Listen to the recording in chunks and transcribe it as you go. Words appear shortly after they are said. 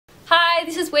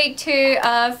is week 2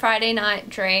 of Friday night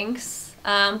drinks.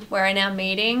 We're in our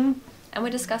meeting and we're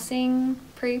discussing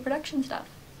pre-production stuff.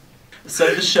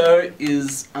 So the show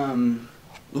is well,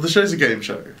 the show's a game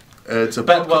show. It's a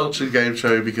pop culture game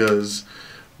show because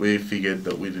we figured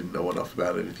that we didn't know enough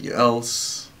about anything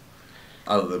else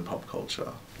other than pop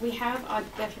culture. We have our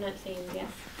definite themes,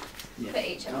 yes? For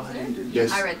each episode?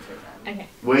 Yes. I read through them. Okay.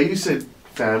 Where you said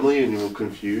family and you were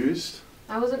confused.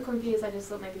 I wasn't confused, I just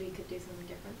thought maybe we could do something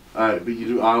different. Alright, but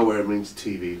you are aware it means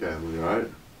TV family, right?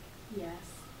 Yes.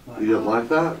 You don't like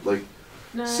that? Like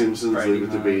No. Simpsons, Brady Leave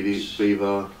It to Bunch.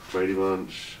 Beaver, Brady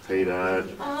Bunch, Hey Dad.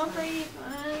 Oh, Brady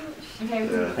Bunch. Okay,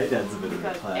 we Yeah. Hey Dad's a bit of a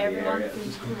got cloudy everyone area.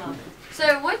 seems to love it.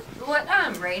 So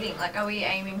what rating? Like, are we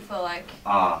aiming for like?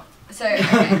 Ah. So okay.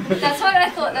 That's what I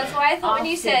thought. That's why I thought when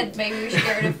you Awesome. said maybe we should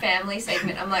get rid of family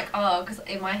segment. I'm like, oh, because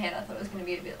in my head I thought it was going to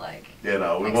be a bit like. Yeah,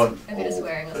 no, we Like want a bit of all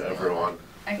swearing or for something like everyone.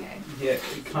 Okay. Yeah,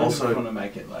 we kind Also- of want to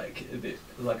make it like a bit,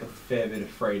 like a fair bit of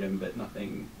freedom, but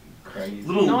nothing crazy. A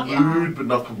little Not lewd, but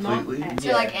not completely. Not So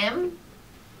Yeah. like M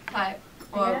type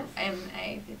or Yes.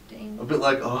 MA15. A bit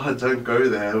like, oh, don't go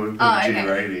there, we've Oh, got a G okay.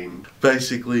 rating.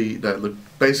 Basically, no, look,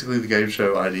 basically the game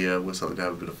show idea was something to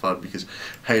have a bit of fun because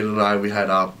Hayden and I, we had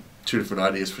 2 different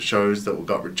ideas for shows that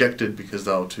got rejected because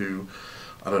they were too,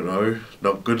 I don't know,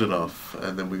 not good enough.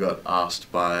 And then we got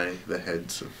asked by the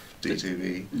heads of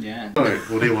DTV. Yeah. No,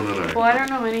 what do you want to know? Well, I don't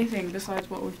know anything besides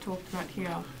what we've talked about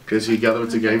here. Because you gather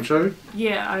it's a game show,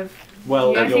 Yeah,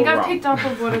 Well, I you're think I've wrong. picked up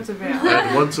on what it's about.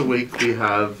 and once a week we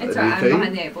have It's a alright. new I'm behind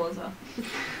theme. the 8 ball as well.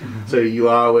 So you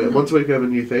are aware, once a week we have a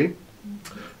new theme.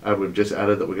 And we've just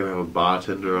added that we're going to have a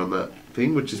bartender on that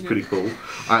thing, which is pretty cool.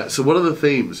 Alright, so what are the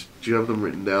themes? Do you have them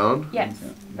written down? Yes,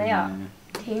 they are.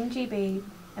 Team GB,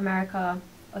 America,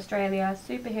 Australia,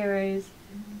 superheroes,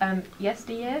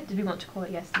 yesteryear. Did we want to call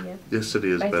it yesteryear? Yesterday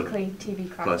is better. Basically,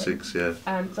 TV Classics, yeah.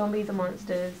 zombies and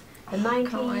monsters, the Can't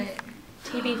 90s, wait.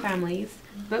 TV families,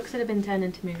 books that have been turned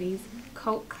into movies,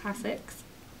 cult classics,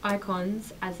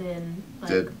 icons, as in like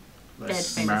Dead. dead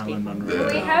famous Marilyn people. Monroe.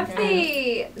 We Yeah. have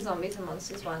the zombies and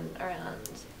monsters one around.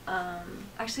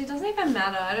 Actually, it doesn't even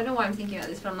matter. I don't know why I'm thinking about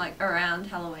this, but I'm like around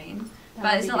Halloween. That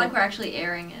But would it's be not like good. we're actually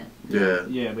airing it. Yeah.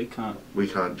 Yeah, we can't. We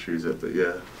can't choose it, but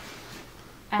yeah.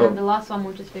 And Oh. the last one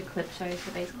will just be clip shows,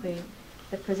 so basically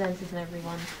the presenters and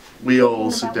everyone. We all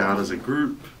Talking sit about down what? as a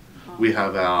group, we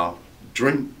have our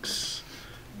drinks,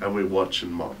 and we watch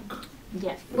and mock.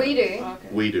 Yes. We do. Okay.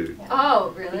 We do.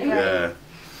 Oh, really? Yeah.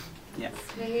 Yeah.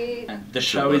 Sweet. The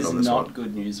show work is on this not one.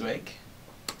 Good News Week,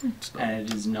 It's not. and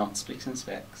it is not Speaks and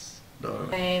Specs. No.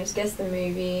 Names, guess the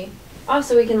movie. Oh,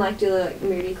 so we can like do like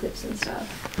movie clips and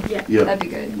stuff. Yeah. Yep. That'd be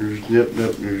good. Yep.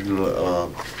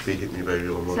 Be Hit Me Baby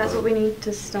one So more that's what time. we need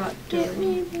to start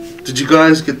doing. Did you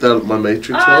guys get that My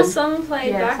Matrix Oh, one? someone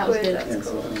played Yeah, sounds backwards. good. That's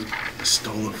cool. I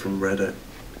stole it from Reddit.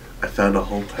 I found a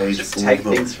whole page Just full take of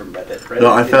them. things from Reddit.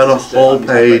 No, I Reddit found a is just whole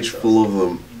unpublished page source. full of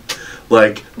them.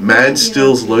 Like, man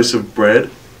steals loaf of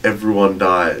bread, everyone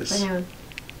dies. Hang on.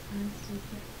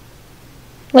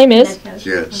 Lemos.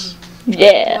 Yes.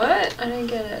 Yeah. What? I don't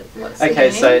get it. What's the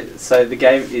Okay, game? so the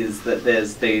game is that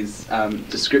there's these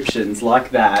descriptions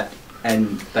like that,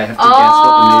 and they have to guess what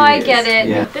the Oh, movie I is. get it.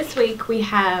 Yeah. This week we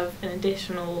have an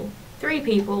additional 3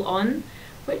 people on,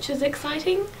 which is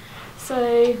exciting.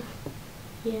 So,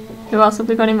 yeah. Who else have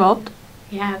we got involved?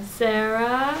 We have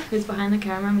Sarah, who's behind the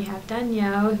camera, and we have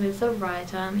Danielle, who is a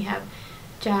writer, and we have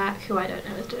Jack, who I don't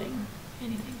know is doing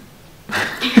anything.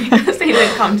 Because he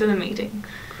didn't come to the meeting.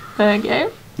 Okay.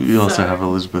 We also So- have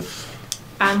Elizabeth.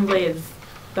 And Liz,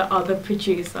 the other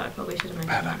producer, I probably should have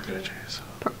mentioned.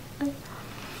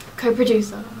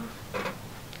 Co-producer.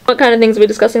 What kind of things are we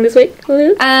discussing this week,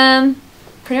 Liz?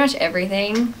 Pretty much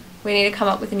everything. We need to come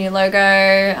up with a new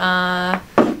logo,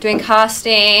 doing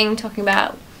casting, talking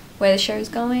about where the show's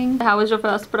going. How was your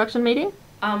first production meeting?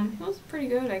 It was pretty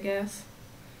good, I guess.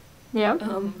 Yeah.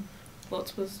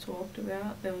 Lots was talked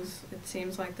about. It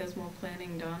seems like there's more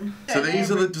planning done. So these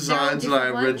are the designs that I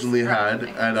originally had,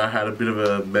 and I had a bit of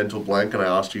a mental blank, and I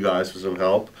asked you guys for some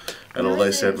help, and all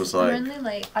they said was like,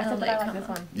 I said that I like this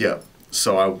one. yeah.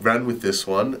 So I ran with this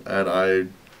one, and I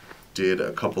did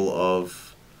a couple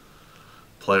of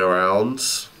play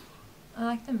arounds, I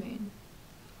like the moon.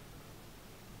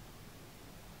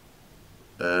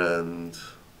 and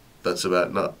that's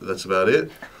about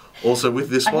it. Also with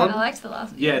this I one, liked the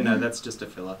last one. Yeah, no, that's just a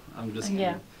filler. I'm just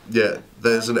Yeah. yeah,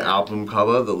 there's an album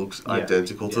cover that looks Yeah.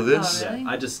 identical to Yeah. this. Oh, really? Yeah,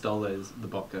 I just stole the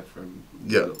Bocca from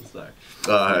Yeah. Google,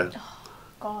 so.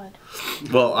 God.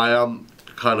 Well, I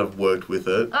kind of worked with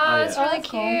it. Oh, it's yeah. really That's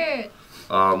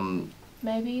cool. cute.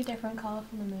 Maybe a different colour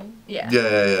for the moon. Yeah.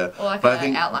 Yeah. Or like But I an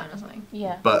think- outline or something.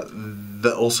 Yeah. But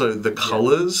also the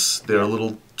colors, they're a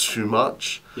little too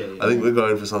much. Yeah, yeah. I think we're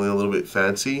going for something a little bit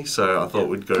fancy, so I thought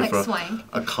we'd go Like for swank.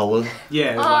 a colour.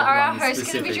 Yeah. Oh, like are our one hosts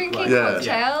going to be specific, drinking like-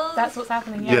 cocktails? That's what's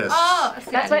happening. Yeah. Yes. Oh,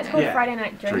 see, That's I why it's didn't called Yeah. Friday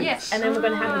Night Drinks. Drinks. And then we're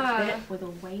going to have Ah. a clip with a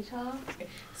waiter.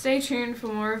 Stay tuned for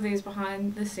more of these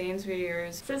behind the scenes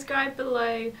videos. Subscribe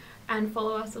below and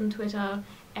follow us on Twitter,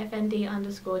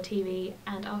 FND_TV,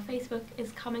 and our Facebook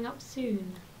is coming up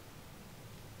soon.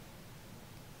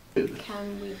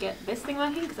 Can we get this thing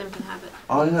working? Because then we can have it.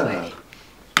 Oh yeah.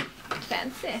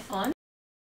 Fancy. On?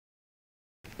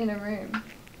 In a room.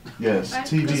 Yes. Right,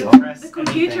 TV because on. Press The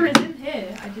computer anything. is in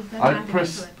here. I just don't I have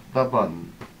press it. that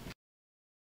button.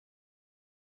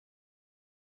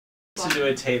 To do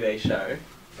a TV show.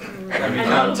 And And we none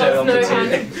can't of turn us on the know how to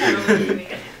TV. turn on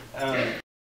the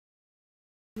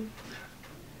TV.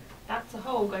 That's a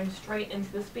hole going straight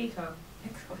into the speaker.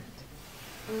 Excellent.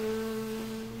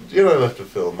 You don't have to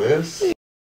film this.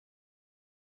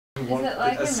 I want it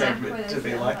like a a segment Mac to with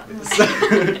be a like sound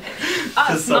this.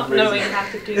 Us For some not knowing reason.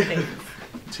 how to do things.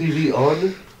 TV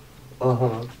on. Uh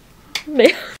huh.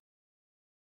 Me.